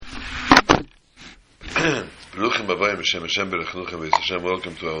Baruchim Abayim Hashem Hashem Berechnuchem Beis Hashem.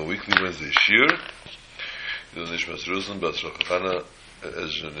 Welcome to our weekly Wednesday Shir. Yil Nishmas Ruslan Bas Rochana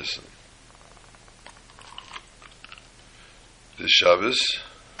Ezra Nissen. This Shabbos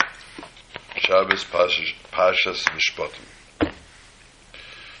Parshas Mishpatim.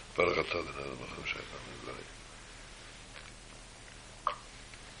 Baruch Atah Adonai L'Melech Shaytan L'Zayim.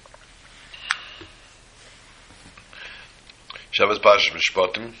 Shabbos Parshas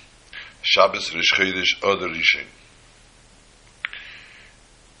Mishpatim. Shabbos Rish Chodesh Adar Rishon.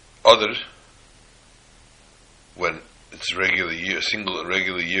 Adar, when it's a regular year, a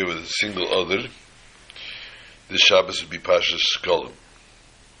regular year with a single Adar, this Shabbos would be Parshas Shkolem.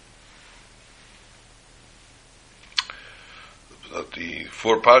 But the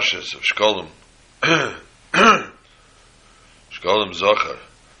four Parshas of Shkolem, Shkolem, Zachar,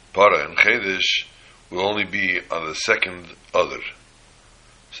 Para, and Chodesh will only be on the second Adar.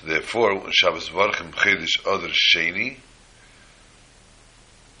 So therefore, when Shabbos Varchim Chodesh Adar Sheni,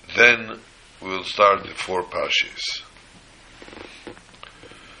 then we will start the four Parshas.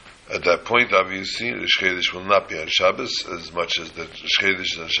 At that point, obviously, Rish Chodesh will not be on Shabbos as much as the Rish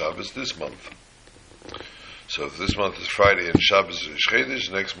Chodesh is on Shabbos this month. So if this month is Friday and Shabbos is Rish Chodesh,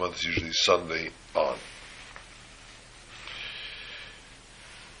 next month is usually Sunday on.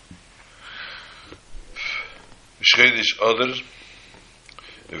 Rish Chodesh Adar,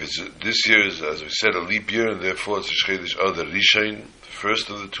 if it's this year is, as we said, a leap year, and therefore it's Rish Chodesh Adar Rishon, the first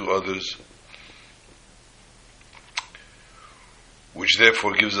of the two others, which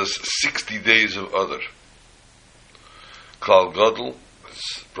therefore gives us 60 days of Adar. Klal Gadol,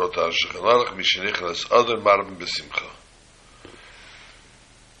 it's brought out Shulchan Aruch, Mishenichnas Adar Marben B'Simcha.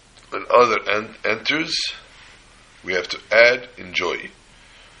 When Adar enters, we have to add in joy.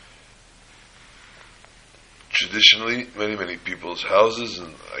 Traditionally, many people's houses,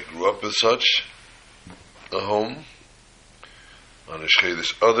 and I grew up as such, a home, on a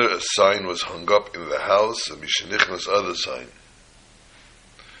Chodesh Adar, a sign was hung up in the house, a Mishenichnas Adar sign.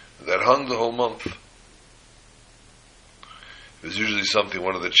 That hung the whole month. It was usually something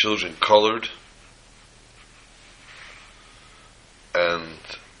one of the children colored, and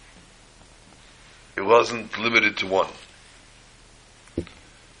it wasn't limited to one.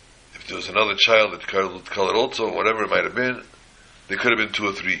 If there was another child that colored also, whatever it might have been, there could have been two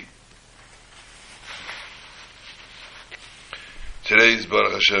or three. Today's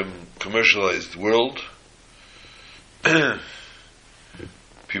Baruch Hashem commercialized world,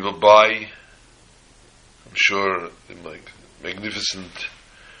 people buy, I'm sure, like magnificent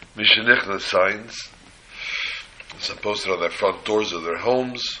Mishenichna signs. Some posted on their front doors of their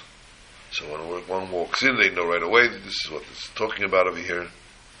homes. So when one walks in, they know right away that this is what it's talking about over here.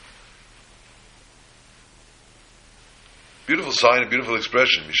 Beautiful sign, a beautiful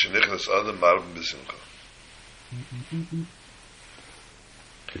expression. Mishenichnas Adam Marben B'Simcha.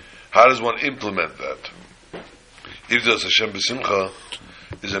 How does one implement that? Ivdas Hashem B'Simcha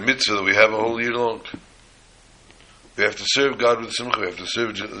is a mitzvah that we have a whole year long. We have to serve God with simcha. We have to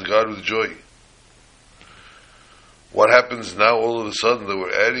serve God with joy. What happens now all of a sudden that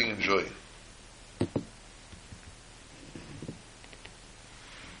we're adding in joy?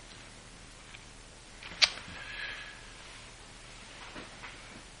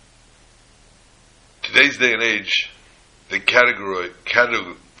 Today's day and age, they categorize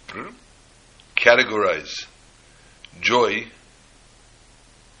joy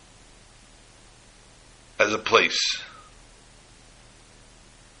as a place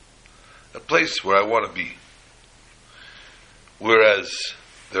where I want to be. Whereas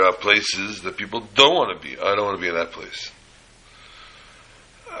there are places that people don't want to be. I don't want to be in that place.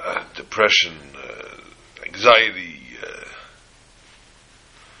 Depression, anxiety.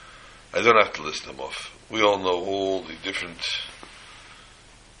 I don't have to list them off. We all know all the different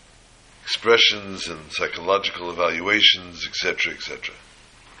expressions and psychological evaluations, etc., etc.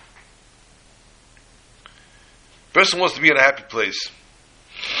 Person wants to be in a happy place.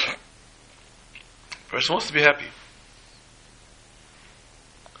 Person wants to be happy.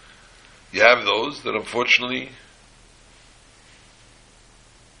 You have those that unfortunately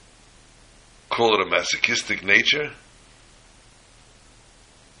call it a masochistic nature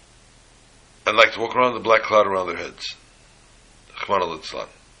and like to walk around with a black cloud around their heads. Chman al-Islam.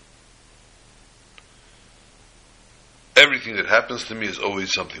 Everything that happens to me is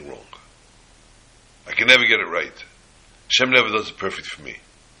always something wrong. I can never get it right. Hashem never does it perfect for me.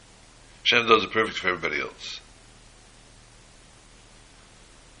 Hashem does it perfect for everybody else.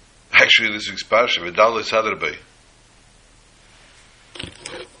 Actually, this week's parsha, V'dalei Sadar Bei,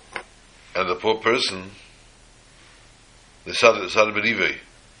 and the poor person, the Sadar Berivei,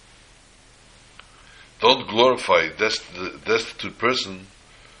 Don't glorify the destitute person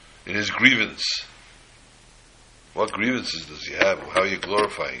in his grievance. What grievances does he have? How are you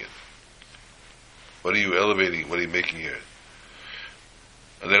glorifying it? What are you elevating? What are you making here?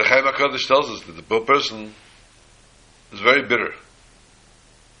 And then Chaim HaKadosh tells us that the poor person is very bitter.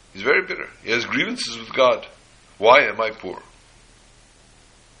 He's very bitter. He has grievances with God. Why am I poor?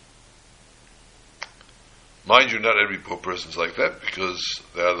 Mind you, not every poor person is like that, because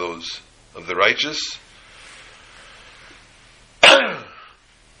there are those of the righteous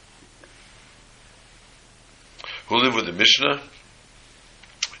who live with the Mishnah.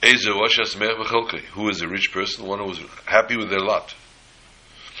 Who is a rich person? One who is happy with their lot.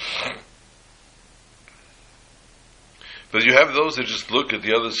 But you have those that just look at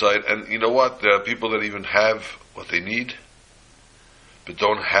the other side, and you know what? There are people that even have what they need, but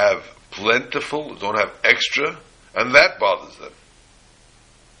don't have plentiful, don't have extra, and that bothers them.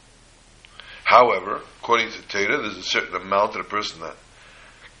 However, according to Torah, there's a certain amount that a person that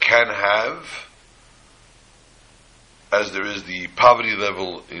can have, as there is the poverty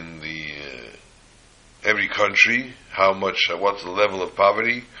level in the every country. What's the level of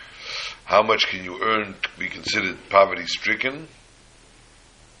poverty? How much can you earn to be considered poverty-stricken?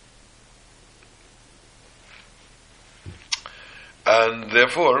 And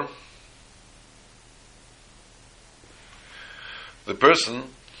therefore, the person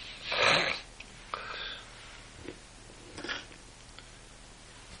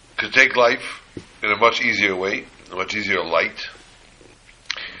could take life in a much easier way, a much easier light,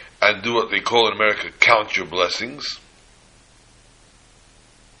 and do what they call in America, count your blessings,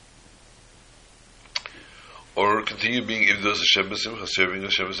 or continue being Ivdos Hashem B'Simcha, serving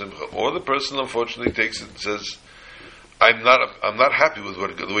Hashem B'Simcha. Or the person unfortunately takes it and says, I'm not happy with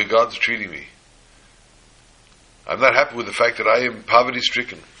the way God's treating me. I'm not happy with the fact that I am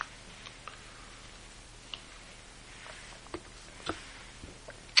poverty-stricken.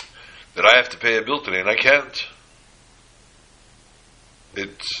 That I have to pay a bill today and I can't.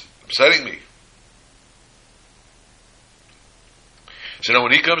 It's upsetting me. So now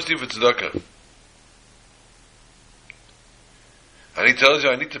when he comes to you for tzedakah, and he tells you,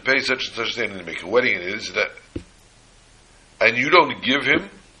 I need to pay such and such thing, I need to make a wedding, and it is that, and you don't give him,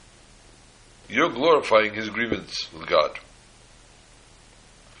 you're glorifying his grievance with God.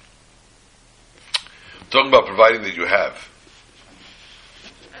 I'm talking about providing that you have.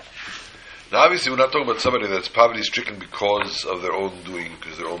 Now obviously we're not talking about somebody that's poverty-stricken because of their own doing,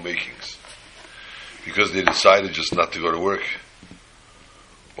 because of their own makings. Because they decided just not to go to work.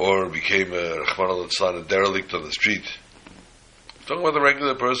 Or became a derelict on the street. I'm talking about the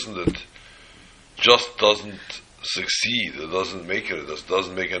regular person that just doesn't succeed, or doesn't make it, or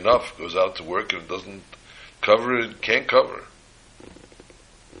doesn't make enough, goes out to work and doesn't cover it, can't cover.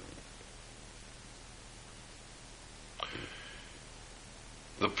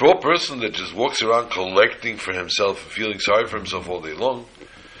 The poor person that just walks around collecting for himself and feeling sorry for himself all day long,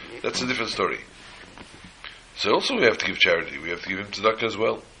 that's a different story. So also we have to give charity, we have to give him tzedakah as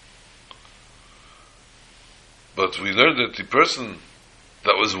well. But we learned that the person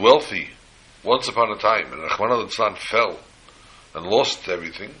that was wealthy once upon a time, and Rahman al-Islam fell and lost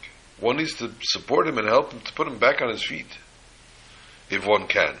everything, one needs to support him and help him to put him back on his feet, if one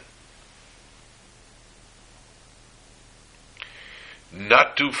can.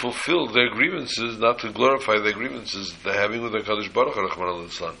 Not to fulfill their grievances, not to glorify their grievances they're having with their Kadosh Baruch Hu, Rahman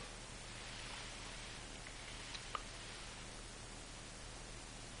al-Islam.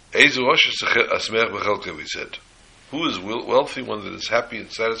 We said, who is wealthy? One that is happy and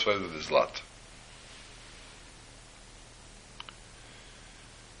satisfied with his lot.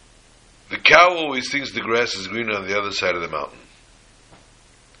 The cow always thinks the grass is greener on the other side of the mountain.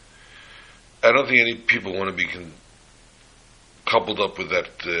 I don't think any people want to be coupled up with that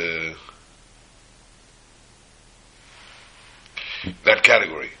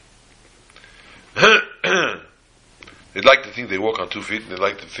category. They'd like to think they walk on 2 feet, and they'd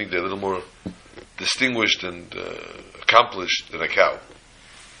like to think they're a little more distinguished and accomplished than a cow.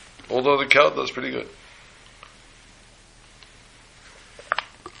 Although the cow does pretty good.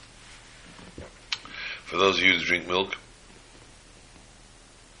 For those of you who drink milk,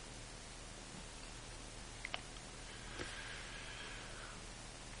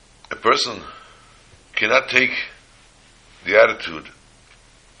 a person cannot take the attitude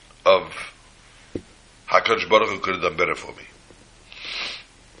of HaKadosh Baruch Hu could have done better for me.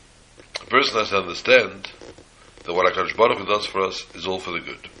 A person has to understand that what HaKadosh Baruch Hu does for us is all for the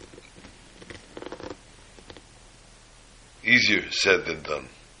good. Easier said than done.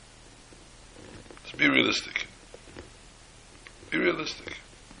 Let's be realistic. Be realistic.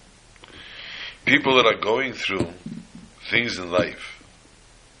 People that are going through things in life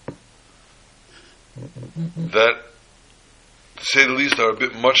that, to say the least, are a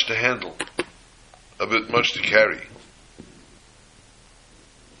bit much to handle, a bit much to carry.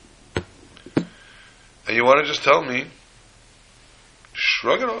 And you want to just tell me,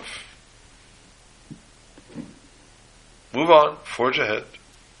 shrug it off. Move on, forge ahead.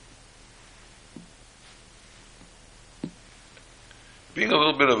 Being a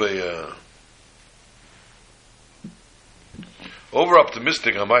little bit of a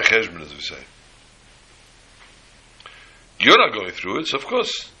over-optimistic on my cheshbon, as we say. You're not going through it, so of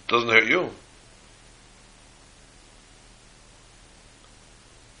course it doesn't hurt you.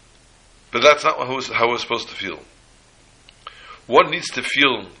 But that's not how we're supposed to feel. One needs to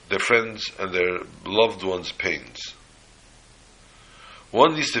feel their friends and their loved ones' pains.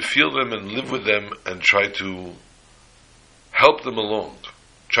 One needs to feel them and live with them and try to help them along,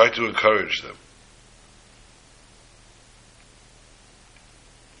 try to encourage them.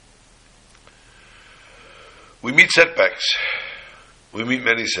 We meet setbacks. We meet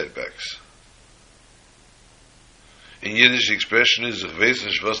many setbacks. In Yiddish, the expression is, ich weiß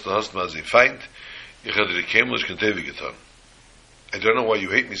nicht, was du hast mal sie feind, ich hatte die Kämlich Kentevi getan. I don't know why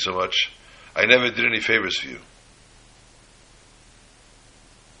you hate me so much. I never did any favors for you.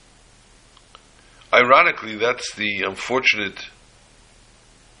 Ironically, that's the unfortunate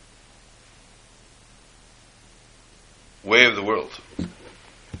way of the world.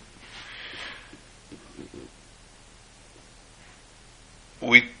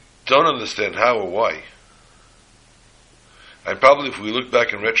 We don't understand how or why. And probably if we look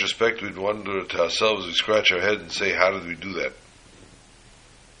back in retrospect, we'd wonder to ourselves, we scratch our head and say, how did we do that?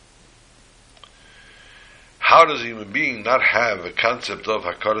 How does a human being not have a concept of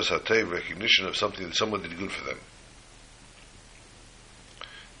hakaras hatev, recognition of something that someone did good for them?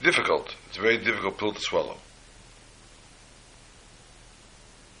 Difficult. It's a very difficult pill to swallow.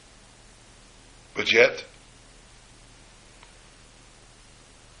 But yet,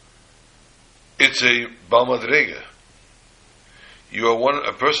 it's a Baal Madrega. You are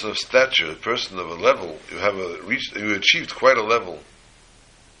a person of stature, a person of a level. You achieved quite a level.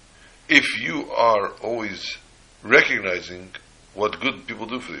 If you are always recognizing what good people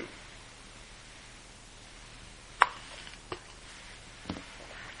do for you.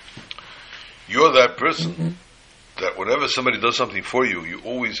 You're that person that whenever somebody does something for you, you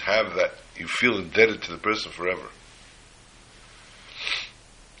always have that, you feel indebted to the person forever.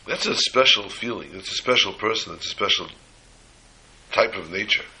 That's a special feeling. It's a special person. It's a special type of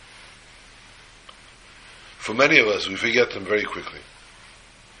nature. For many of us, we forget them very quickly.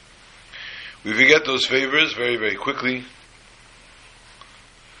 We forget those favors very, very quickly,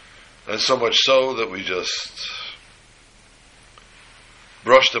 and so much so that we just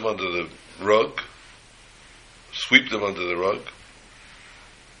brush them under the rug, sweep them under the rug,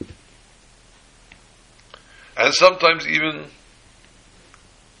 and sometimes even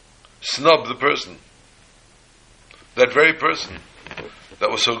snub the person, that very person that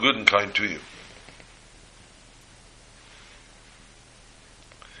was so good and kind to you.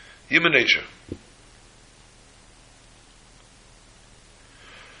 Human nature.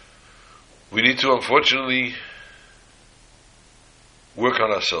 We need to, unfortunately, work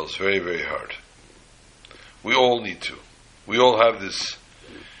on ourselves very, very hard. We all need to. We all have this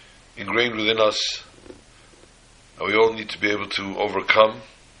ingrained within us, and we all need to be able to overcome.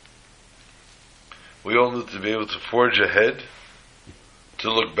 We all need to be able to forge ahead,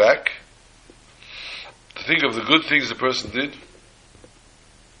 to look back, to think of the good things the person did,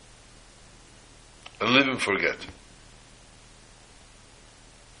 and live and forget.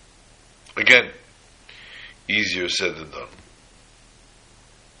 Again, easier said than done.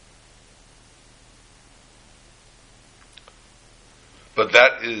 But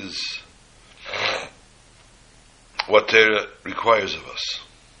that is what Torah requires of us.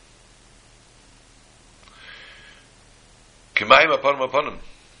 Kimayim apanim apanim.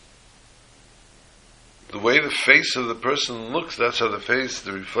 The way the face of the person looks, that's how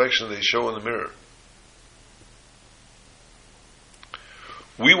the reflection they show in the mirror.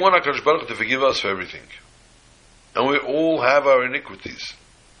 We want HaKadosh Baruch Hu to forgive us for everything. And we all have our iniquities.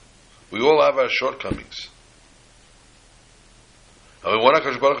 We all have our shortcomings. And we want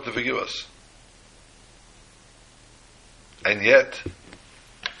HaKadosh Baruch Hu to forgive us. And yet,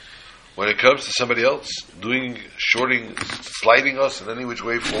 when it comes to somebody else sliding us in any which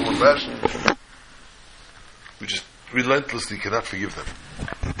way, form, or fashion, we just relentlessly cannot forgive them.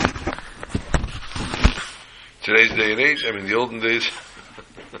 Today's day and age, the olden days,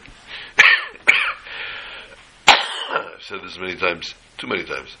 I've said this many times, too many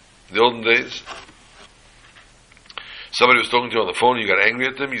times. In the olden days, somebody was talking to you on the phone, you got angry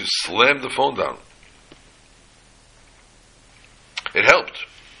at them, you slammed the phone down. It helped.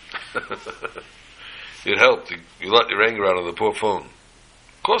 It helped. You let your anger out on the poor phone.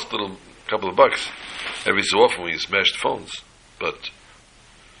 Cost a couple of bucks every so often when you smashed phones, but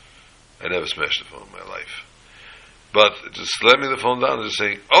I never smashed a phone in my life. But just slamming the phone down and just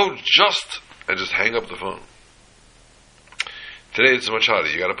saying, and just hang up the phone. Today it's much harder.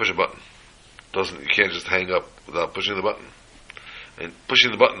 You got to push a button. You can't just hang up without pushing the button. And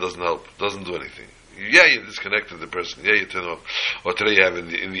pushing the button doesn't help. Doesn't do anything. Yeah, you disconnected the person. Yeah, you turn off. Or today you have in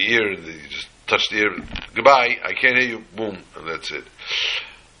the ear, and you just touch the ear. Goodbye. I can't hear you. Boom, and that's it.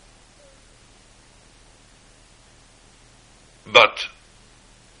 But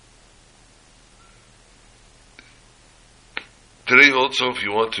today also, if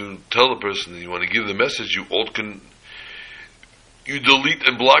you want to tell the person and you want to give the message, you delete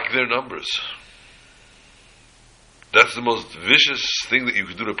and block their numbers. That's the most vicious thing that you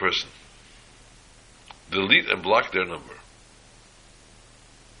could do to a person. Delete and block their number.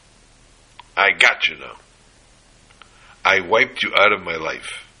 I got you now. I wiped you out of my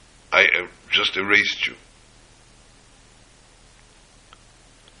life. I just erased you.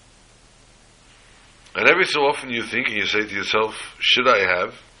 And every so often you think and you say to yourself, should I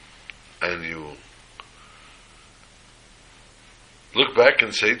have? And you look back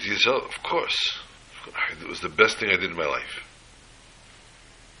and say to yourself, of course. It was the best thing I did in my life.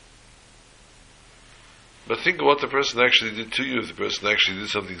 But think of what the person actually did to you. If the person actually did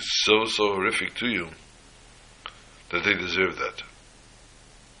something so horrific to you, that they deserve that.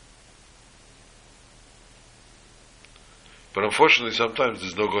 But unfortunately, sometimes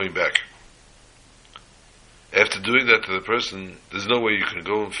there's no going back. After doing that to the person, there's no way you can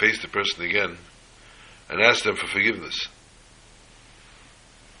go and face the person again and ask them for forgiveness.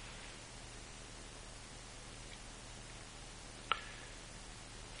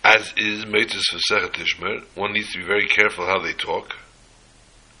 As is Meitzes V'Sechet Tishmer, one needs to be very careful how they talk.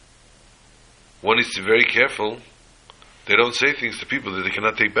 One needs to be very careful they don't say things to people that they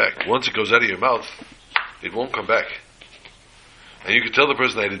cannot take back. Once it goes out of your mouth, it won't come back. And you can tell the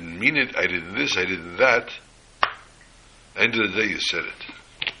person, I didn't mean it, I did this, I did that. End of the day, you said it.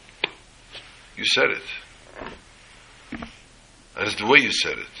 You said it. And it's the way you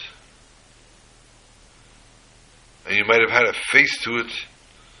said it. And you might have had a face to it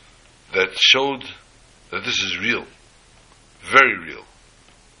that showed that this is real. Very real.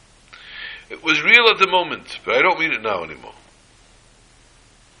 It was real at the moment, but I don't mean it now anymore.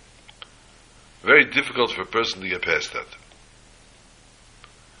 Very difficult for a person to get past that.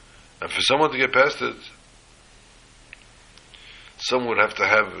 And for someone to get past it, someone would have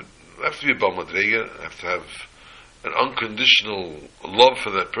to be a Baal Madrega, have to have an unconditional love for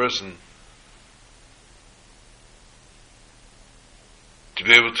that person to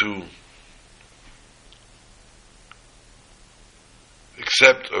be able to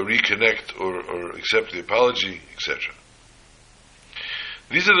accept or reconnect or accept the apology, etc.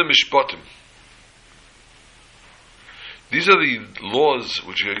 These are the Mishpatim. These are the laws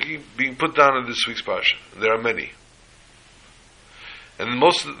which are being put down in this week's Parsha. There are many. And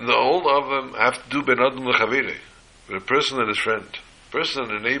all of them have to do ben adam l'chaverei, with a person and his friend, person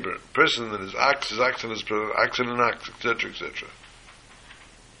and a neighbor, person and his ox and his ox and an ox, etc., etc.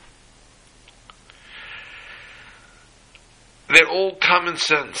 They're all common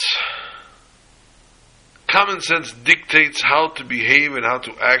sense. Common sense dictates how to behave and how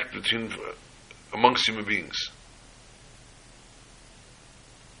to act amongst human beings.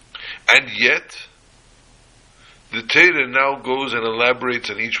 And yet, the Torah now goes and elaborates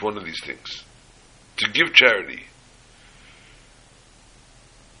on each one of these things. To give charity.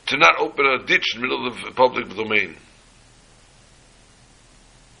 To not open a ditch in the middle of the public domain.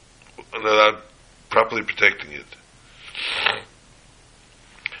 Without properly protecting it.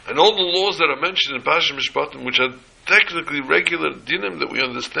 And all the laws that are mentioned in Parshas Mishpatim, which are technically regular dinim that we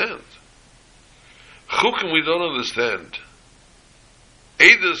understand. Chukim we don't understand.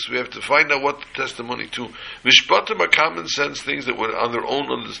 Eidos, we have to find out what the testimony to. Mishpatim are common sense things that were on their own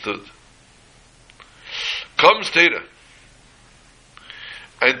understood. Comes Torah.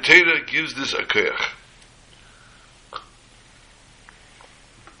 And Torah gives this a koyach.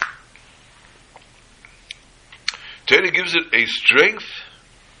 Torah gives it a strength,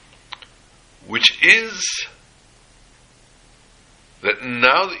 which is that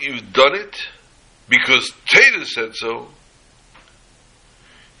now that you've done it, because Torah said so,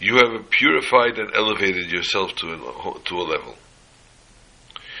 you have purified and elevated yourself to a level.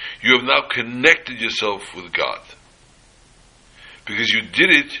 You have now connected yourself with God. Because you did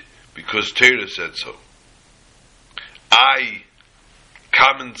it because Torah said so.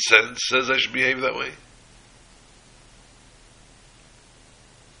 Common sense says I should behave that way.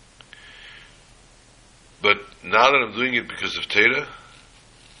 But now that I'm doing it because of Torah,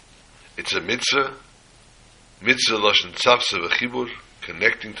 it's a mitzvah lashon tzavsa v'chibur,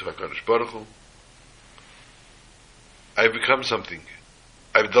 connecting to HaKadosh Baruch Hu. I've become something.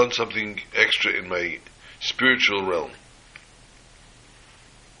 I've done something extra in my spiritual realm.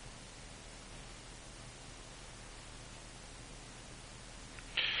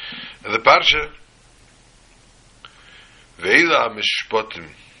 And the Parsha, Ve'ila Mishpatim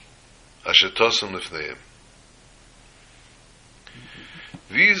Asher Tosam Lifneim.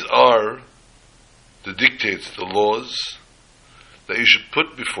 These are the dictates, the laws that you should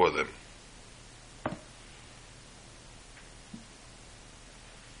put before them.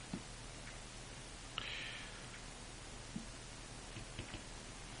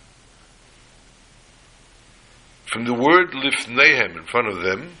 From the word Lifnehem, in front of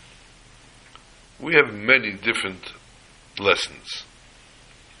them, we have many different lessons.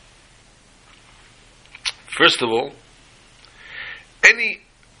 First of all, any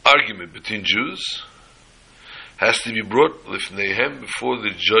argument between Jews has to be brought Lifnehem before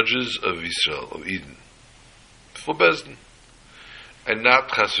the judges of Israel, of Eden, before Bezdin, and not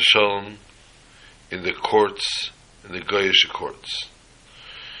Chas v'Shalom in the courts, in the Goyish courts.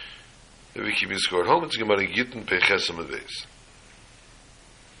 If we keep your score at home, it's Gemara Gittin Peiches Amadeis,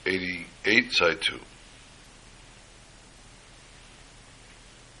 88, side 2.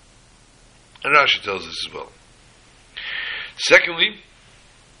 And Rashi tells us as well. Secondly,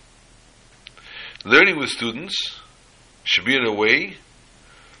 learning with students should be in a way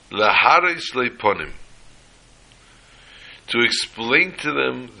laharis leiponim, to explain to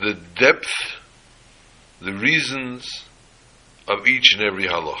them the depth, the reasons of each and every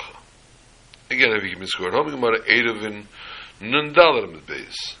halacha. Again, if you can score at home, Gemara Eiruvin Nun Dalet Amud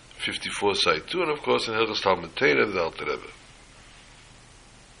Beis, 54 side 2, and of course in Hilchos Talmud Torah of the Alter Rebbe.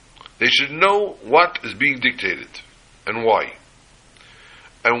 They should know what is being dictated and why,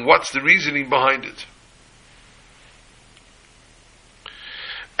 and what's the reasoning behind it.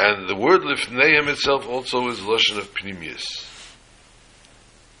 And the word Lifneim itself also is lashon of Pnimius.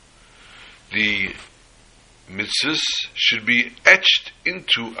 The mitzvahs should be etched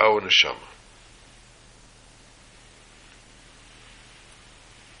into our neshama.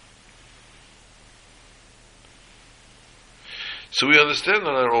 So we understand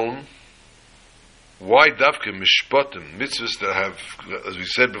on our own why Davka Mishpatim, mitzvahs that have, as we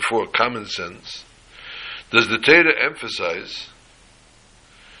said before, common sense, does the Torah emphasize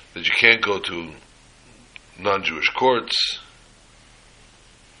that you can't go to non-Jewish courts,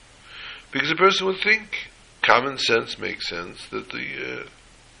 because a person would think common sense makes sense that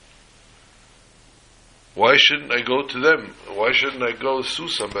why shouldn't I go to them? Why shouldn't I go sue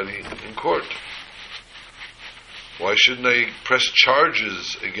somebody in court? Why shouldn't I press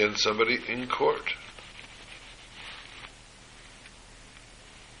charges against somebody in court?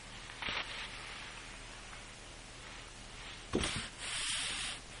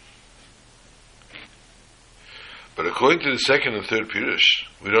 But according to the second and third Pirush,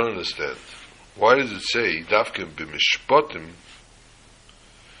 we don't understand. Why does it say, Davka b'mishpatim?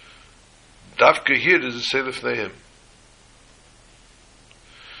 Davka here does it say Lifneim?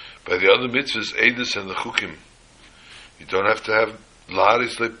 By the other mitzvahs, Eidos and the Chukim, you don't have to have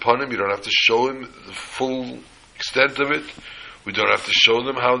Laharis Leiponim, you don't have to show him the full extent of it. We don't have to show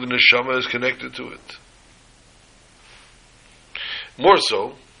them how the neshama is connected to it. More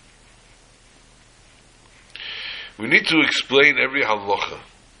so, we need to explain every halacha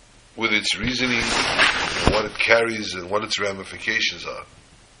with its reasoning, and what it carries, and what its ramifications are.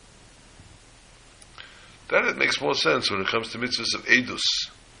 Then it makes more sense when it comes to mitzvahs of edus,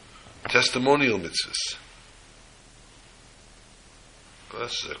 testimonial mitzvahs.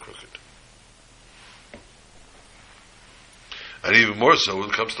 That's crooked. And even more so when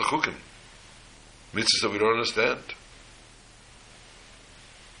it comes to chukim, mitzvahs that we don't understand.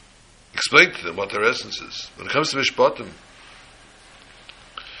 Explain to them what their essence is. When it comes to Mishpatim,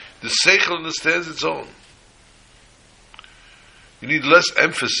 the Seichel understands its own. You need less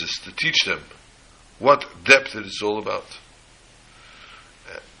emphasis to teach them what depth it is all about.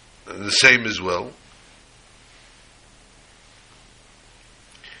 And the same as well.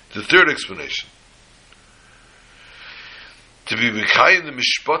 The third explanation. To be Mekayim the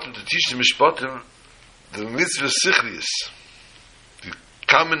Mishpatim, to teach the Mishpatim, the mitzvah sichlius, the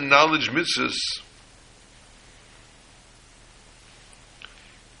common knowledge mitzvahs,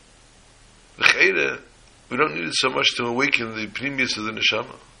 we don't need it so much to awaken the pnimius of the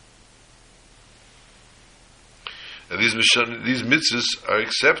neshama. And these mitzvahs are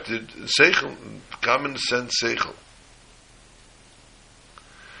accepted in seichel, common sense seichel.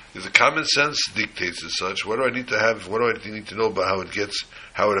 If the common sense dictates as such, what do I need to have? What do I need to know about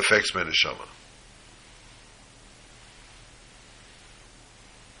how it affects my neshama?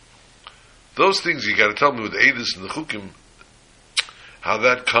 Those things you got to tell me with the edus and the chukim, how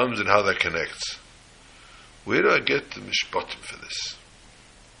that comes and how that connects. Where do I get the mishpatim for this?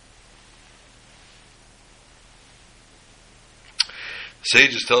 The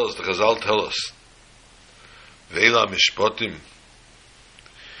sages tell us, the Chazal tell us, Ve'ela mishpatim,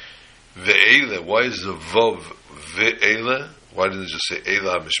 Ve'ela, why is the Vav Ve'ela? Why didn't it just say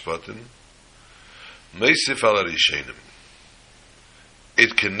Eila mishpatim? Meisif ala rishenim.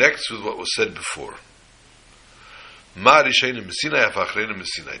 It connects with what was said before. Ma rishenim mesinai afachrenim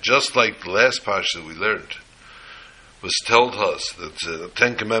mesinai. Just like the last parsha that we learned was told us that the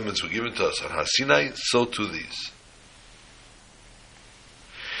 10 Commandments were given to us on HaSinai, so too these.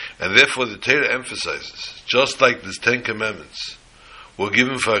 And therefore the Torah emphasizes, just like these 10 Commandments were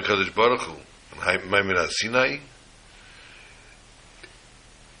given for HaKadosh Baruch Hu on Maimin HaSinai,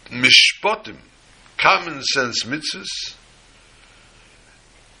 Mishpatim, common sense mitzvahs,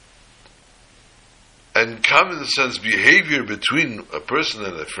 and common sense behavior between a person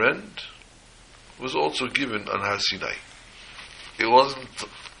and a friend was also given on Har Sinai. It wasn't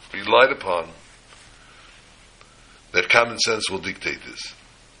relied upon that common sense will dictate this.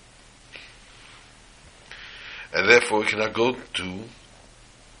 And therefore we cannot go to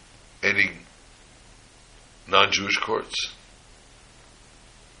any non-Jewish courts.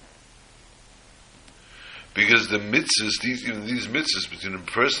 Because the mitzvahs, even these mitzvahs between a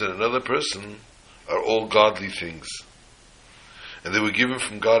person and another person, are all godly things. And they were given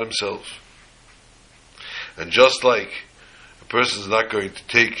from God Himself. And just like a person is not going to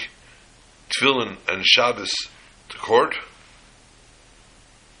take tefillin and Shabbos to court,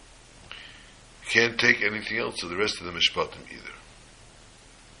 you can't take anything else of the rest of the Mishpatim either.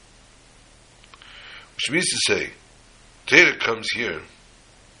 Which means to say, Torah comes here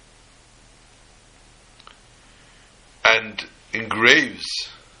and engraves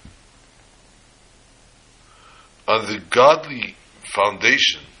on the godly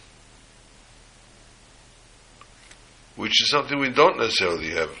foundation, which is something we don't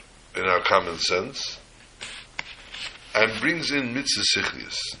necessarily have in our common sense, and brings in mitzvah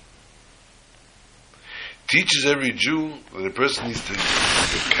sichlius. Teaches every Jew that a person needs to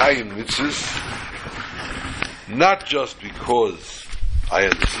kayim mitzvahs, not just because I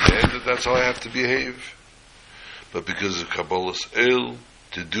understand that that's how I have to behave, but because of Kabbalah's El,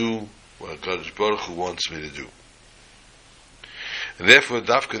 to do what HaKadosh Baruch Hu wants me to do. And therefore,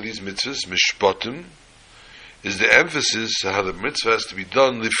 dafka these mitzvahs, mishpatim, is the emphasis on how the mitzvah has to be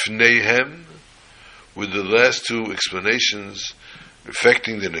done, lifneihem, with the last two explanations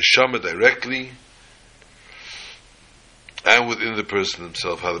affecting the neshama directly, and within the person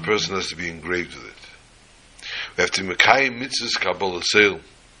himself, how the person has to be engraved with it. We have to mekayim mitzvahs Kabbalah Seil.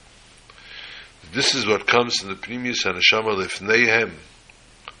 This is what comes from the pnimius haneshama lifneihem,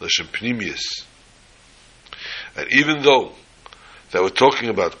 l'shem pnimius. And even though that we're talking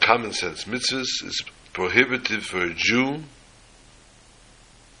about common sense mitzvahs, it's prohibitive for a Jew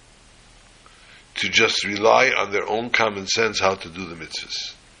to just rely on their own common sense how to do the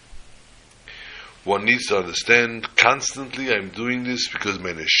mitzvahs. One needs to understand constantly, I'm doing this because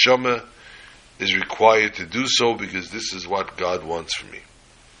my neshama is required to do so, because this is what God wants from me.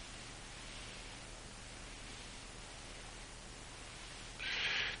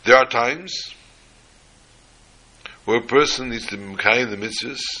 There are times where a person needs to mekayim the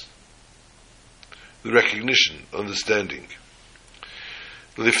mitzvahs with recognition, understanding.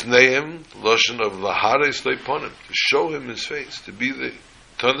 Lifneihem, lashon of lahares leiponim, to show him his face,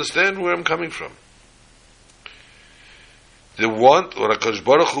 to understand where I'm coming from. They want, what HaKadosh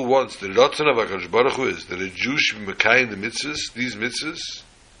Baruch Hu wants, the ratzon of HaKadosh Baruch Hu is that a Jew should be mekayim the mitzvahs, these mitzvahs,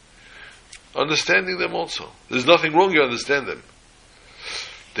 understanding them also. There's nothing wrong, you understand them.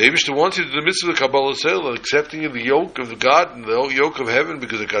 The Eibishter wants you to do the mitzvah of Kabbalah Seil, accepting the yoke of God and the yoke of heaven,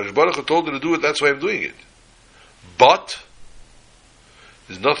 because the HaKadosh Baruch Hu told you to do it, that's why I'm doing it. But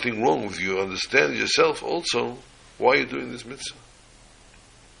there's nothing wrong with you understand yourself also why you're doing this mitzvah.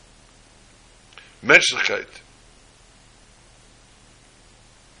 Menschlichkeit.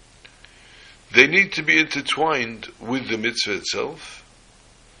 They need to be intertwined with the mitzvah itself,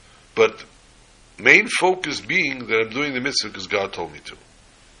 but main focus being that I'm doing the mitzvah because God told me to.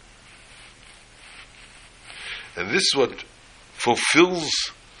 And this is what fulfills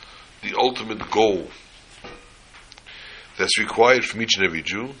the ultimate goal that's required from each and every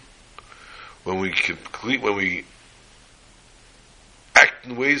Jew when we act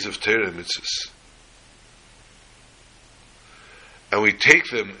in ways of Torah and mitzvahs. And we take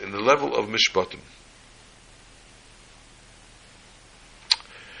them in the level of Mishpatim.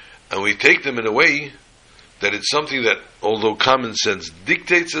 And we take them in a way that it's something that, although common sense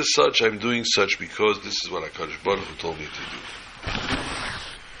dictates as such, I'm doing such because this is what HaKadosh Baruch Hu told me to do.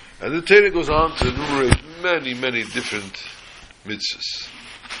 And the Torah goes on to enumerate many, many different mitzvahs.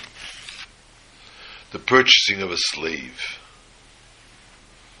 The purchasing of a slave.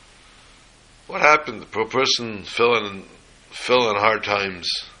 What happened? The poor person fell on hard times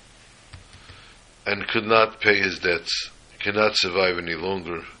and could not pay his debts, could not survive any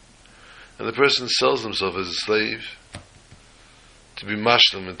longer. And the person sells himself as a slave to be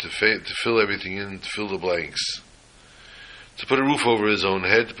mashlim and to fill everything in, to fill the blanks, to put a roof over his own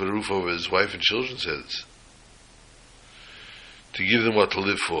head, to put a roof over his wife and children's heads, to give them what to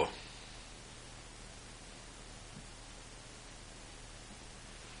live for.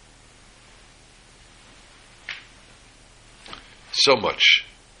 So much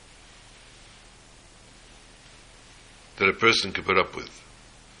that a person can put up with.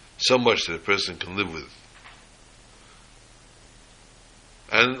 So much that a person can live with.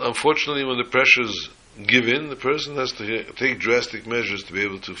 And unfortunately, when the pressures give in, the person has to take drastic measures to be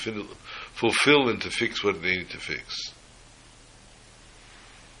able to fulfill and to fix what they need to fix.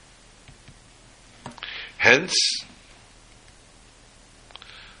 Hence,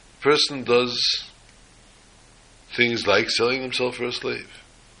 a person does things like selling himself for a slave.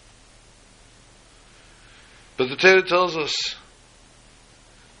 But the Torah tells us,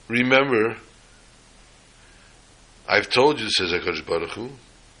 remember, I've told you, says HaKadosh Baruch Hu,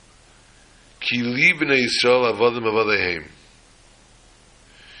 Ki li b'nei Yisrael avadim avadeihem.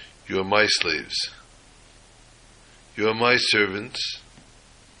 You are my slaves. You are my servants,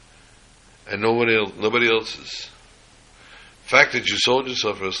 and nobody else's. The fact that you sold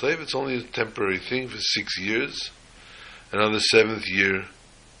yourself for a slave, it's only a temporary thing for 6 years, and on the 7th year,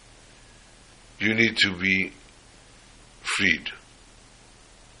 you need to be freed.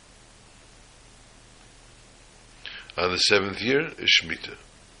 On the 7th year is Shemitah.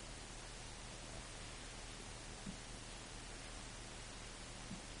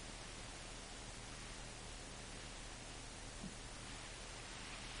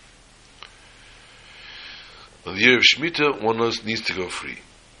 On the year of Shemitah, one needs to go free.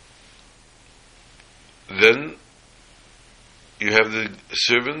 Then you have the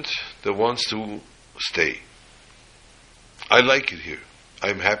servant that wants to stay. I like it here.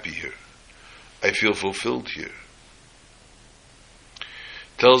 I'm happy here. I feel fulfilled here.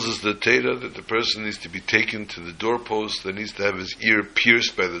 Tells us the Torah that the person needs to be taken to the doorpost, that needs to have his ear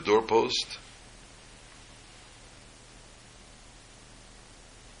pierced by the doorpost.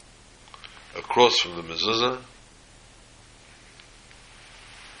 Across from the mezuzah.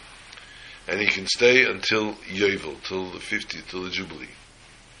 And he can stay until Yovel, till the 50th, till the Jubilee.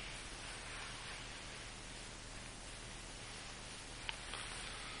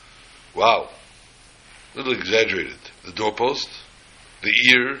 Wow. A little exaggerated. The doorpost, the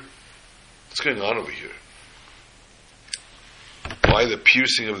ear. What's going on over here? Why the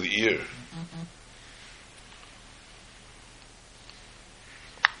piercing of the ear?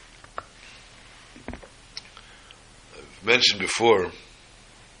 I've mentioned before,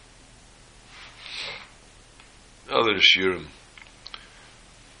 other shiurim,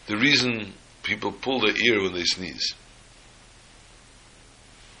 the reason people pull their ear when they sneeze.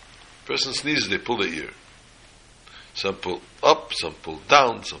 Person sneezes, they pull their ear. Some pull up, some pull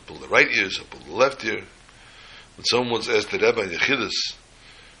down, some pull the right ear, some pull the left ear. When someone once asked the Rebbe in Yechidus,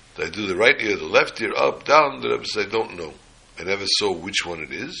 did I do the right ear, the left ear, up, down? The Rebbe said, I don't know. I never saw which one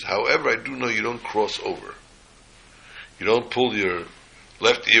it is. However, I do know you don't cross over. You don't pull your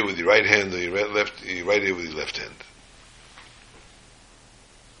left ear with your right hand or your right ear with your left hand.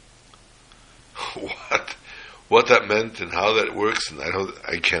 What that meant and how that works, and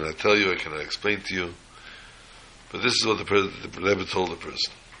I cannot tell you, I cannot explain to you. But this is what the Rebbe told the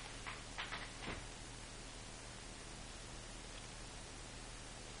person.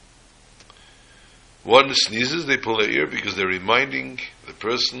 One sneezes, they pull their ear because they're reminding the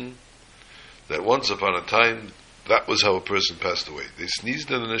person that once upon a time, that was how a person passed away. They sneezed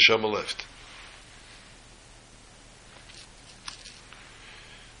and the neshama left.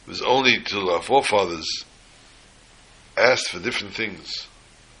 It was only till our forefathers asked for different things.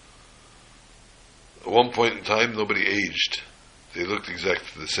 At one point in time, nobody aged. They looked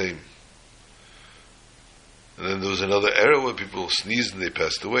exactly the same. And then there was another era where people sneezed and they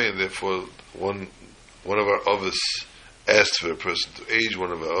passed away, and therefore one of our others asked for a person to age,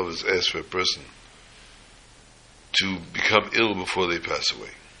 one of our others asked for a person to become ill before they pass away.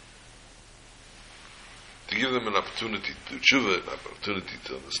 To give them an opportunity to do tshuva, an opportunity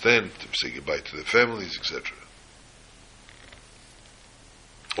to understand, to say goodbye to their families, etc.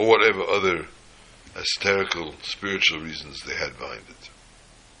 Or whatever other hysterical, spiritual reasons they had behind it.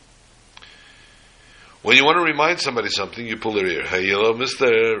 When you want to remind somebody something, you pull their ear. Hey, hello, mister,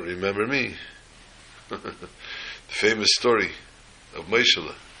 remember me? The famous story of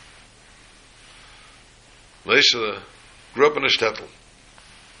Meishele. Meishele grew up in a shtetl.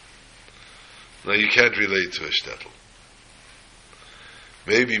 Now, you can't relate to a shtetl.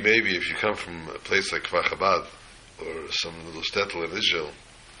 Maybe if you come from a place like Kfar Chabad, or some little shtetl in Israel,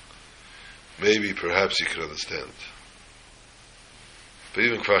 maybe, perhaps you could understand. But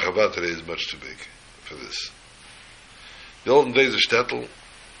even Kfar Chabad today is much too big for this. The olden days of shtetl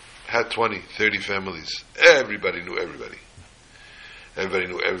had 20, 30 families. Everybody knew everybody. Everybody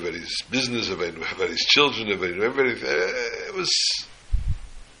knew everybody's business, everybody knew everybody's children, everybody knew everybody. It was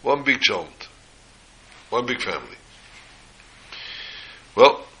one big cholent, one big family.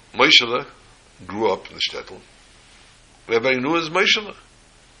 Well, Meishele grew up in the shtetl. Everybody knew as Meishele.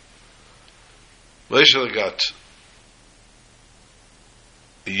 Meishele got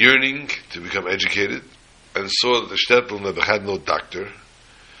a yearning to become educated and saw that the shtetl never had no doctor.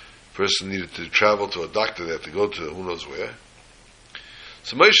 A person needed to travel to a doctor, they had to go to who knows where.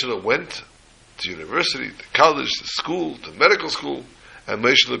 So Meishele went to university, to college, to school, to medical school, and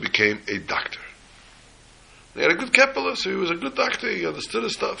Meishele became a doctor. He had a good Kepler, so he was a good doctor, he understood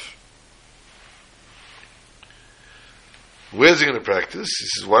his stuff. Where's he going to practice? He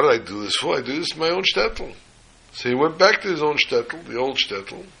says, what did I do this for? I do this in my own shtetl. So he went back to his own shtetl, the old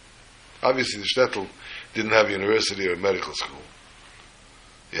shtetl. Obviously the shtetl didn't have a university or a medical school.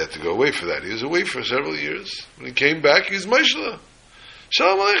 He had to go away for that. He was away for several years. When he came back, he was Meishele.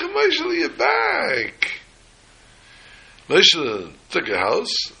 Shalom Aleichem, Meishele, you're back. Meishele took a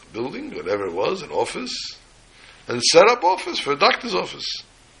house, a building, whatever it was, an office, and set up office for a doctor's office.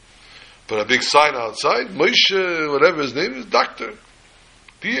 Put a big sign outside, Moshe, whatever his name is, doctor,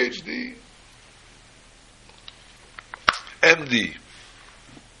 PhD, MD.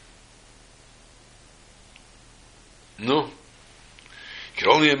 No. You can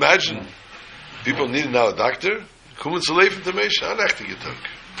only imagine. People need now a doctor. Kommen zu leben to Moshe, an echte Tag.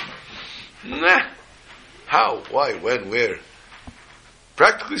 Nah. How? Why? When? Where?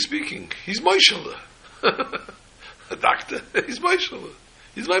 Practically speaking, he's Meishele. A doctor. He's Meishele.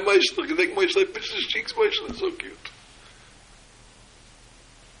 He's my Meishele. Look, I think Meishele pinches his cheeks. Meishele is so cute.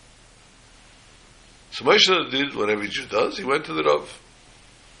 So Meishele did what every Jew does. He went to the Rav.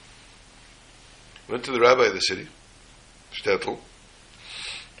 Went to the rabbi of the city, shtetl.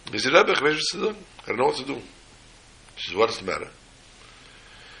 He said, Rabbi, I don't know what to do. He says, what's the matter?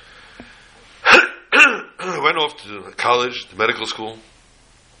 I went off to college, to medical school.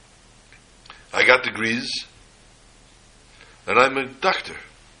 I got degrees. And I'm a doctor.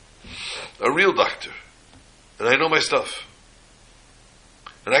 A real doctor. And I know my stuff.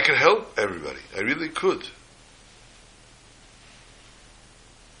 And I can help everybody. I really could.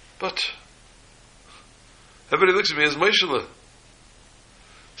 But everybody looks at me as Meishele.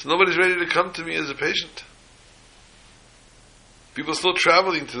 So nobody's ready to come to me as a patient. People are still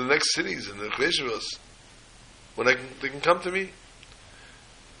traveling to the next cities and the Chveshivas. When they can come to me.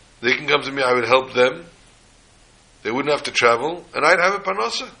 They can come to me, I would help them. They wouldn't have to travel, and I'd have a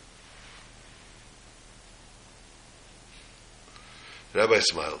parnasa. The rabbi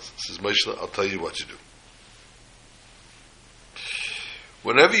smiles. Says, Meishele, I'll tell you what to do.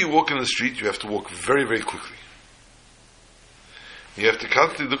 Whenever you walk in the street, you have to walk very, very quickly. You have to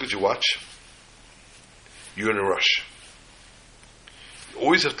constantly look at your watch. You're in a rush. You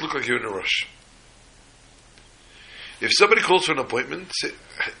always have to look like you're in a rush. If somebody calls for an appointment, say,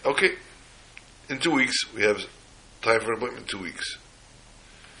 okay, in 2 weeks, we have time for an appointment, 2 weeks.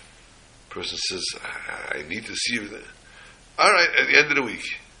 Person says, I need to see you there. All right, at the end of the week.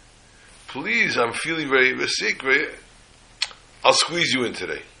 Please, I'm feeling very sick. I'll squeeze you in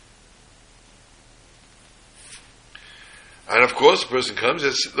today. And of course, the person comes,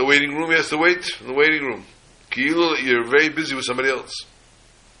 the waiting room, he has to wait in the waiting room. You're very busy with somebody else.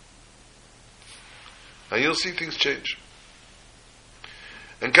 And you'll see things change.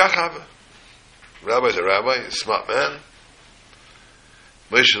 And Kachava. Rabbi's a rabbi, a smart man.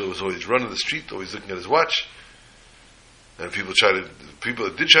 Meishele was always running the street, always looking at his watch. And people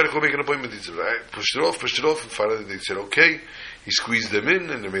that did try to go make an appointment, he said, pushed it off, and finally they said, okay. He squeezed them in,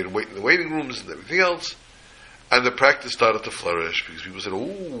 and they made them wait in the waiting rooms and everything else. And the practice started to flourish, because people said,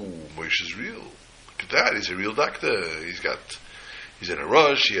 oh, Moshe's real. Look at that, he's a real doctor. He's in a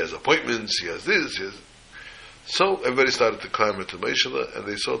rush, he has appointments, he has this, So everybody started to clamor to Moshe, and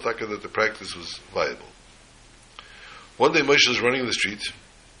they saw that the practice was viable. One day Moshe was running in the street,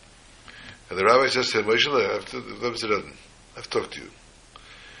 and the rabbi says to him, Moshe, I have to talk to you.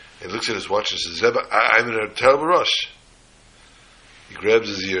 And he looks at his watch and says, Zeba, I'm in a terrible rush. He grabs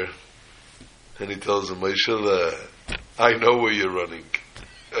his ear, and he tells him, Moshe, I know where you're running.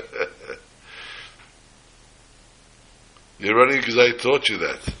 You're running because I taught you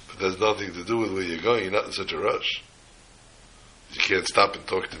that. But there's nothing to do with where you're going. You're not in such a rush. You can't stop and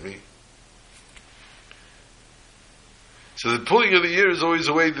talk to me. So the pulling of the ear is always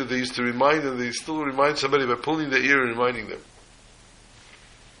a way that they used to remind, and they still remind somebody by pulling the ear and reminding them.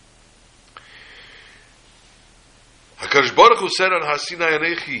 HaKadosh Baruch Hu said on Har Sinai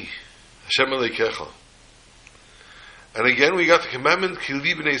Anechi, Hashem Elokecha. And again we got the commandment, Ki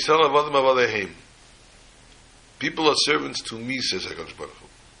li b'nei Yisrael avadim avalehem. People are servants to me, says HaKadosh Baruch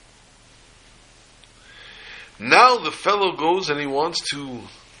Hu. Now the fellow goes and he wants to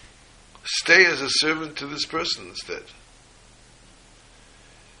stay as a servant to this person instead.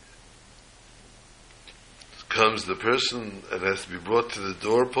 Comes the person and has to be brought to the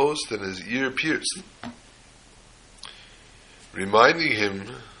doorpost, and his ear pierced, reminding him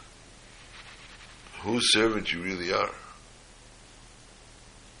whose servant you really are.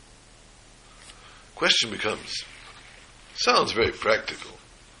 Question becomes, sounds very practical,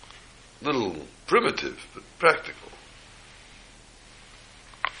 little primitive, but practical.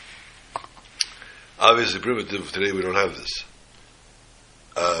 Obviously primitive, today we don't have this.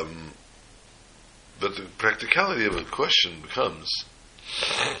 But the practicality of a question becomes,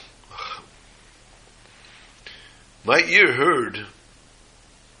 my ear heard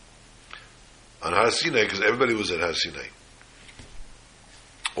on Har Sinai, because everybody was at Har Sinai.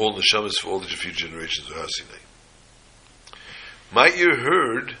 All the neshamas for all the future generations of Har Sinai. My ear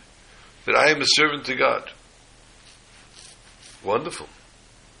heard that I am a servant to God. Wonderful.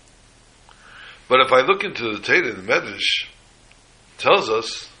 But if I look into the Torah, the Medrash tells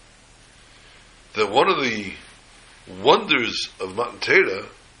us that one of the wonders of Matan Torah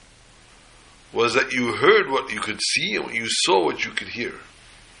was that you heard what you could see and you saw what you could hear.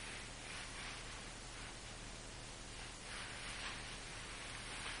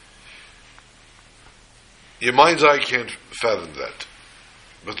 Your mind's eye can't fathom that.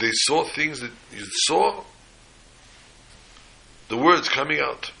 But they saw things that you saw, the words coming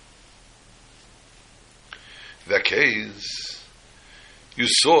out. In that case, you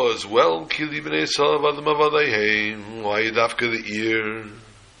saw as well, why dafka the ear?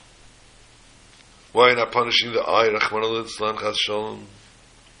 Why not punishing the eye?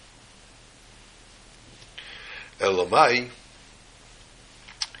 Elamai,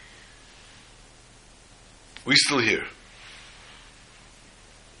 we still hear.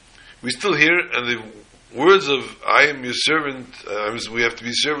 We still hear, and the words of I am your servant, we have to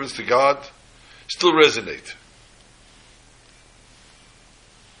be servants to God, still resonate.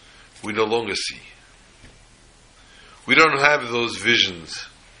 We no longer see. We don't have those visions.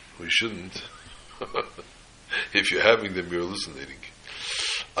 We shouldn't. If you're having them, you're hallucinating.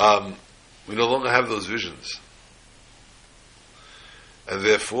 We no longer have those visions. And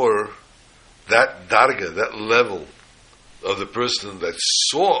therefore, that darga, that level of the person that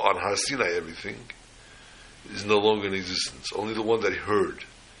saw on Har Sinai everything, is no longer in existence. Only the one that heard.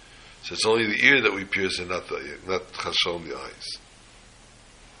 So it's only the ear that we pierce and not Chashon, the eyes.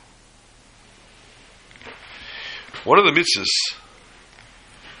 One of the mitzvahs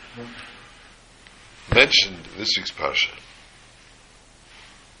mentioned in this week's parsha,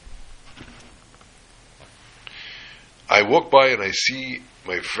 I walk by and I see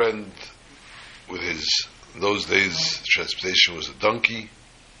my friend with his, in those days, transportation was a donkey,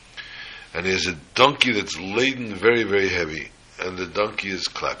 and he has a donkey that's laden very, very heavy, and the donkey is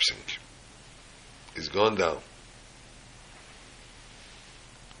collapsing. He's gone down.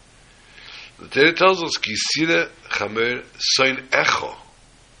 The Torah tells us, Kisire chamer soin echo,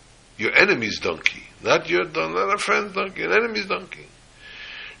 your enemy's donkey, not a friend's donkey, an enemy's donkey.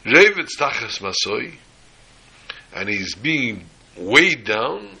 Revetz tachas masoi, and he's being weighed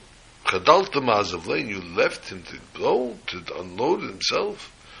down. Chadalta mazavle, and you left him to blow, to unload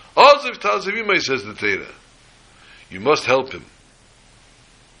himself. Aziv tazavimai, says the Torah. You must help him.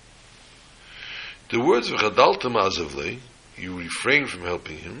 The words of Chadalta mazavle, you refrain from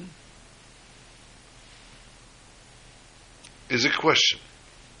helping him, is a question.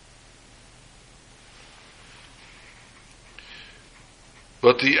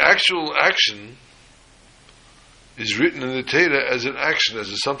 But the actual action is written in the Torah as an action,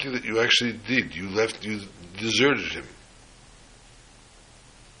 as something that you actually did. You deserted him.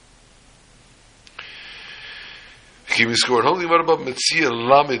 Keep me score. Holding what about Metzia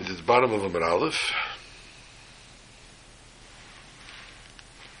Lamed at the bottom of Amar Aleph?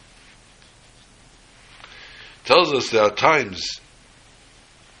 Tells us there are times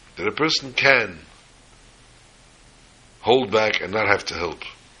that a person can hold back and not have to help.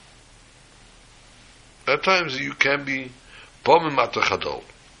 At times you can be Pomim Atachadol.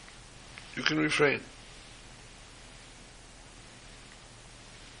 You can refrain.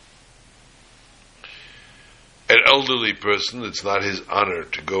 An elderly person, it's not his honor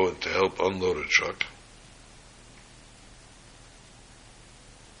to go and to help unload a truck.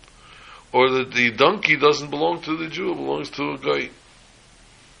 Or that the donkey doesn't belong to the Jew, it belongs to a guy.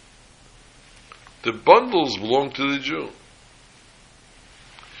 The bundles belong to the Jew.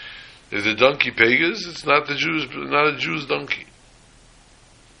 If the donkey pagas, it's not a Jew's donkey.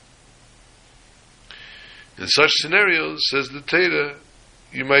 In such scenarios, says the Torah,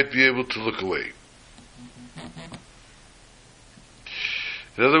 you might be able to look away.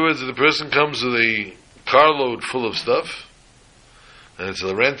 In other words, if the person comes with a carload full of stuff, and it's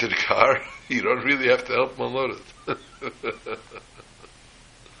a rented car, you don't really have to help him unload it.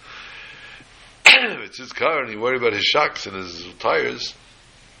 If it's his car and you worry about his shocks and his tires,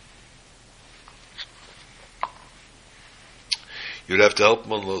 you'd have to help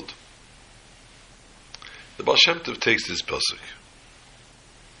him unload. The Baal Shem Tov takes this pasuk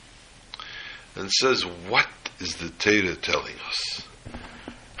and says, what is the Torah telling us?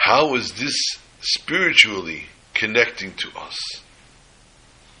 How is this spiritually connecting to us?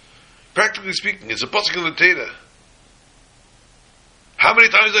 Practically speaking, it's a pasuk in the Torah. How many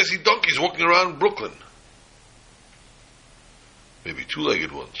times I see donkeys walking around Brooklyn? Maybe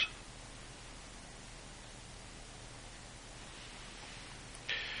two-legged ones.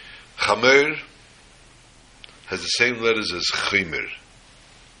 Chamer has the same letters as Chimer.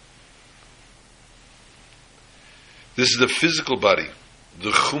 This is the physical body,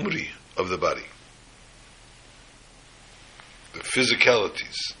 the chumri of the body, the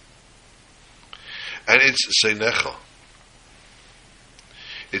physicalities. And it's Seinecha.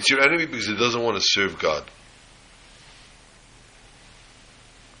 It's your enemy because it doesn't want to serve God.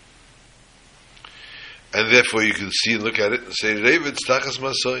 And therefore you can see and look at it and say, Revetz tachas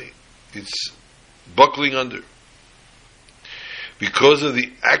masai. It's buckling under. Because of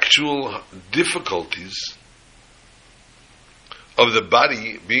the actual difficulties of the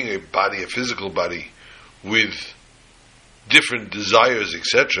body, being a body, a physical body, with different desires,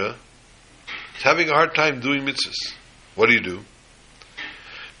 etc., it's having a hard time doing mitzvahs. What do?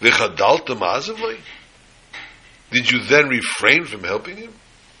 V'chadalta ma'azavloi? Did you then refrain from helping him?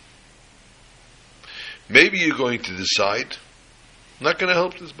 Maybe you're going to decide, I'm not going to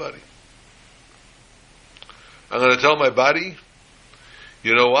help this body. I'm going to tell my body,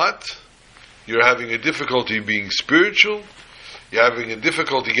 you know what? You're having a difficulty being spiritual. You're having a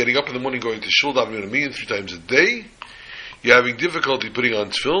difficulty getting up in the morning, going to shul, davening a million 3 times a day. You're having difficulty putting on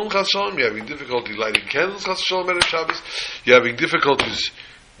tefillin, chasam. You're having difficulty lighting candles, chasam, Erev Shabbos. You're having difficulties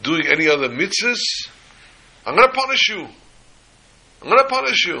doing any other mitzvahs. I'm going to punish you. I'm going to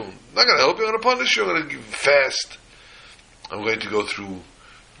punish you. I'm not going to help you. I'm going to punish you. I'm going to give fast. I'm going to go through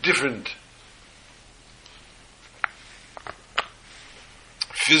different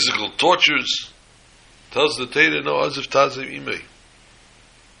physical tortures. Tells the Torah, no, as if tazim imei.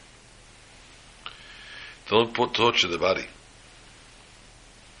 Don't torture the body.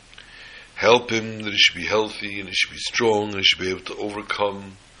 Help him that he should be healthy and he should be strong and he should be able to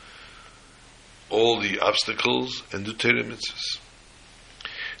overcome all the obstacles and do Torah mitzvahs.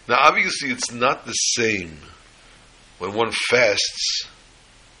 Now, obviously, it's not the same when one fasts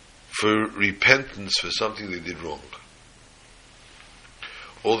for repentance for something they did wrong.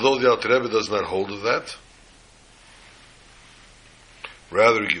 Although the Alter Rebbe does not hold of that,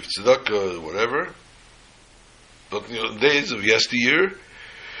 rather give tzedakah or whatever. But in the days of yesteryear,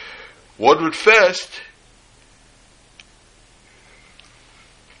 one would fast,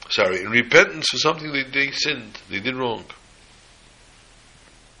 in repentance for something they sinned, they did wrong.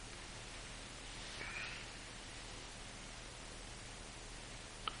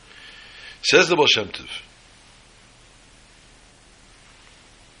 Says the Baal Shem Tov,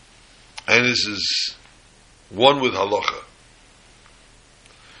 and this is one with halacha.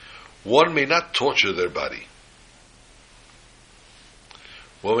 One may not torture their body.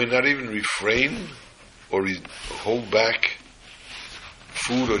 One may not even refrain or hold back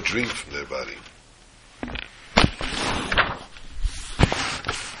food or drink from their body.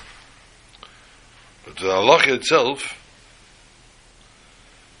 But the halacha itself,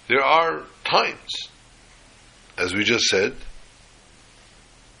 there are times, as we just said,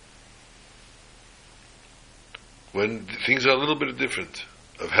 when things are a little bit different,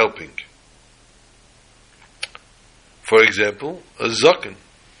 of helping. For example, a zaken,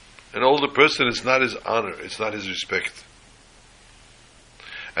 an older person, it's not his honor, it's not his respect.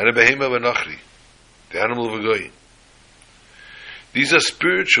 And a behema v'nachri, the animal of a goy. These are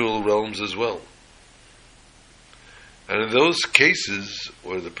spiritual realms as well. And in those cases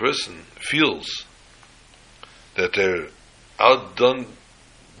where the person feels that they're outdone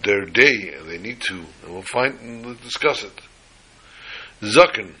their day and they need to, and we'll discuss it.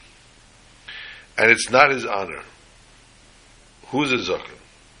 Zaken, and it's not his honor. Who's a zaken?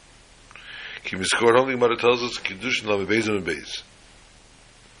 Ki miskor only Gemara tells us Kiddushin Lamed Beis and Beis.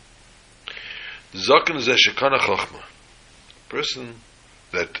 Zaken is a shekana chachma, person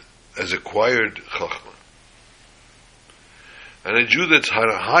that has acquired chachma. And a Jew that's at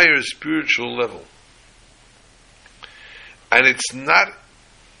a higher spiritual level. And it's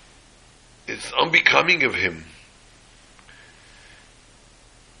unbecoming of him.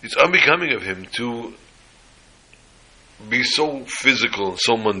 It's unbecoming of him to be so physical and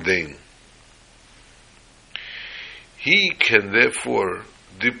so mundane. He can therefore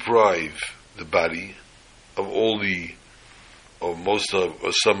deprive the body of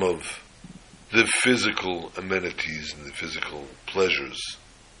some of the physical amenities and the physical pleasures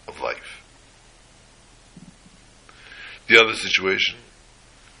of life. The other situation,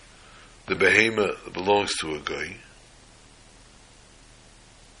 the behema that belongs to a guy,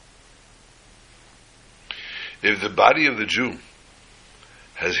 if the body of the Jew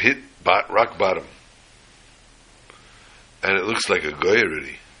has hit rock bottom and it looks like a guy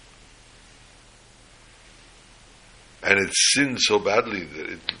already, and it sinned so badly that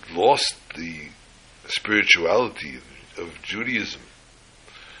it lost the spirituality of Judaism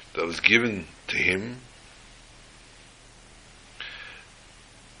that was given to him,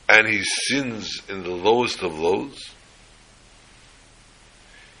 and he sins in the lowest of lows,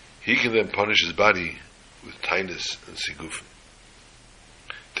 he can then punish his body with tainus and sigufim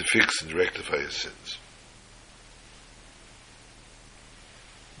to fix and rectify his sins.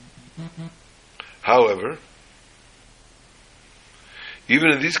 However,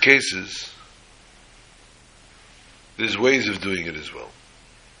 even in these cases, there's ways of doing it as well.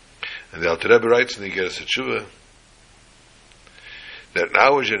 And the Alter Rebbe writes in the Igeres HaTshuva that in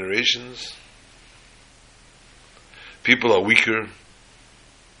our generations, people are weaker.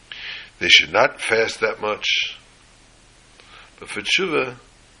 They should not fast that much. But for tshuva,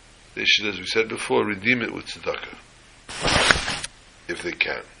 they should, as we said before, redeem it with tzedakah, if they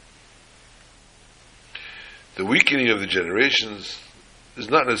can. The weakening of the generations is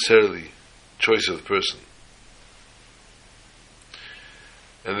not necessarily choice of the person.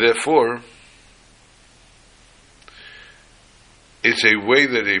 And therefore, it's a way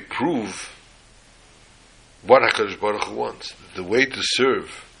that they prove what HaKadosh Baruch Hu wants. The way to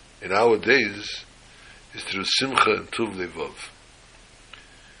serve in our days is through simcha and tuv levav.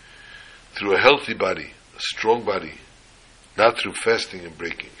 Through a healthy body, a strong body, not through fasting and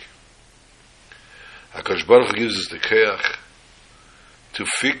breaking. HaKadosh Baruch Hu gives us the keach to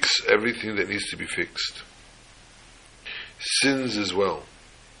fix everything that needs to be fixed. Sins as well.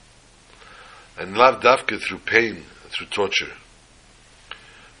 And lav davka through pain, through torture,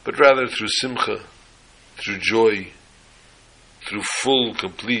 but rather through simcha, through joy, through full,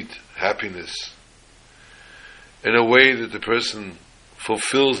 complete happiness, in a way that the person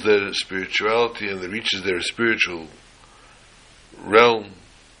fulfills their spirituality and reaches their spiritual realm.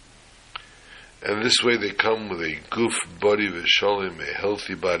 And this way they come with a guf body v'sholim, a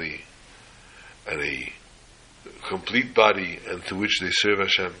healthy body, and a complete body, and to which they serve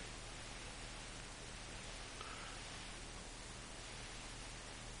Hashem.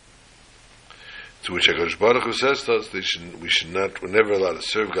 To which HaKadosh Baruch Hu says to us, we're never allowed to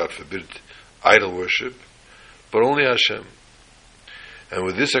serve, God forbid, idol worship, but only Hashem. And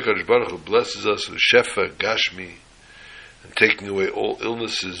with this HaKadosh Baruch Hu blesses us with Shefa, Gashmi, and taking away all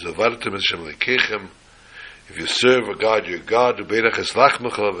illnesses. Avartem Hashem lekechem. If you serve a God, your God,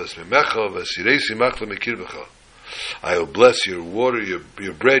 I will bless your water,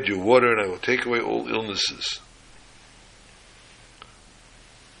 your bread, your water, and I will take away all illnesses.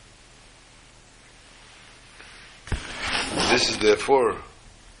 This is therefore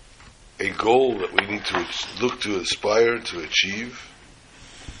a goal that we need to look to aspire to achieve.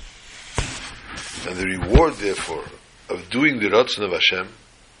 And the reward, therefore, of doing the Ratzon of Hashem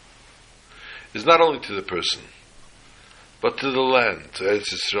is not only to the person, but to the land, to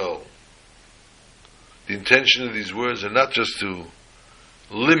Eretz Yisrael. The intention of these words are not just to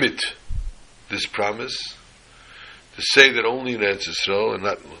limit this promise, to say that only in Eretz Yisrael and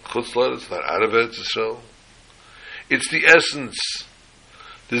not in Chutz La'aretz, not out of Eretz Yisrael. It's the essence.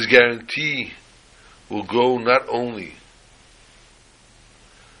 This guarantee will go not only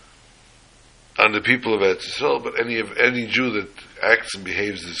on the people of Eretz Yisrael, but any Jew that acts and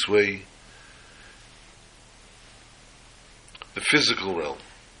behaves this way, the physical realm.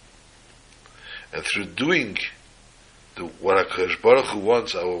 And through doing what HaKadosh Baruch Hu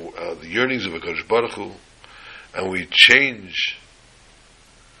wants, the yearnings of HaKadosh Baruch Hu, and we change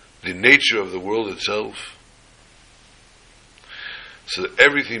the nature of the world itself, so that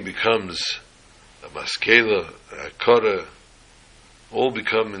everything becomes a maskela, a hakara, all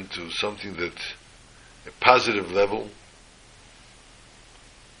become into something that a positive level.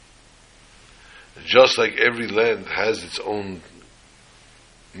 And just like every land has its own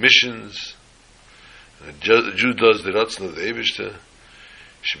missions, and a Jew does the Ratzon of the Eibishter,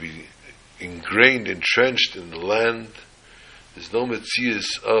 should be ingrained, entrenched in the land. There's no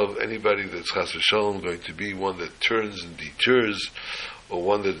metzias of anybody that's chas v'shalom going to be one that turns and deters, or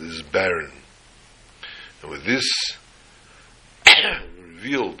one that is barren. And with this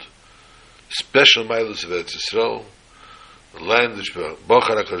revealed special milos of Eretz Yisrael, the land which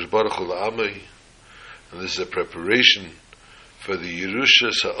Bachar HaKadosh Baruch Hu la'amei, and this is a preparation for the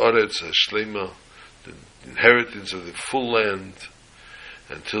Yerusha Sa'aretz HaShlema, the inheritance of the full land,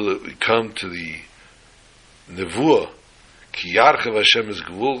 until we come to the Nevuah, Ki Yarchav Hashem es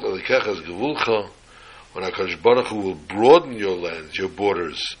Gevul, Elikecha es Gevulcha, when HaKadosh Baruch Hu will broaden your lands, your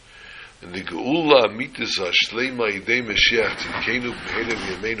borders, and the Geula Amitis HaShlema Yidei Mashiach Tzidkenu B'Helev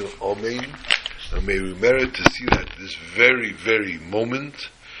Yameinu Amen, and may we merit to see that this very, very moment,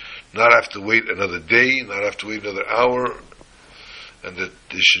 not have to wait another day, not have to wait another hour, and that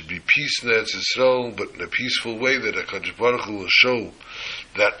there should be peace in Eretz Yisrael, but in a peaceful way, that HaKadosh Baruch Hu will show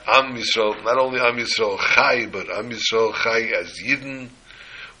that Am Yisrael, not only Am Yisrael Chai, but Am Yisrael Chai as Yidden,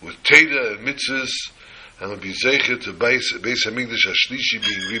 with Teda and Mitzvahs, and will be Zeicher to Beis HaMikdash HaShlishi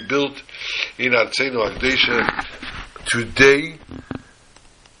being rebuilt in Artzeinu HaKdesha today.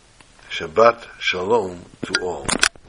 Shabbat Shalom to all.